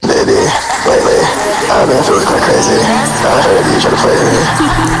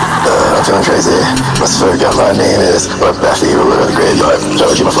forgot my name is. But back to you in the graveyard.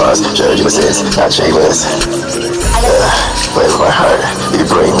 Showed you my flaws, showed you my sins, not shameless. Play with my heart, you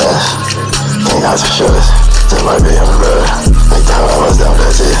bring this. Ain't ask for shows, tell my be on the road. Make the hell I was down with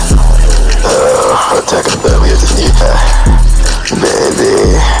that too. Attacking the bed, we have to sneak. Baby,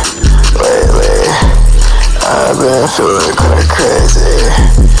 lately I've been feeling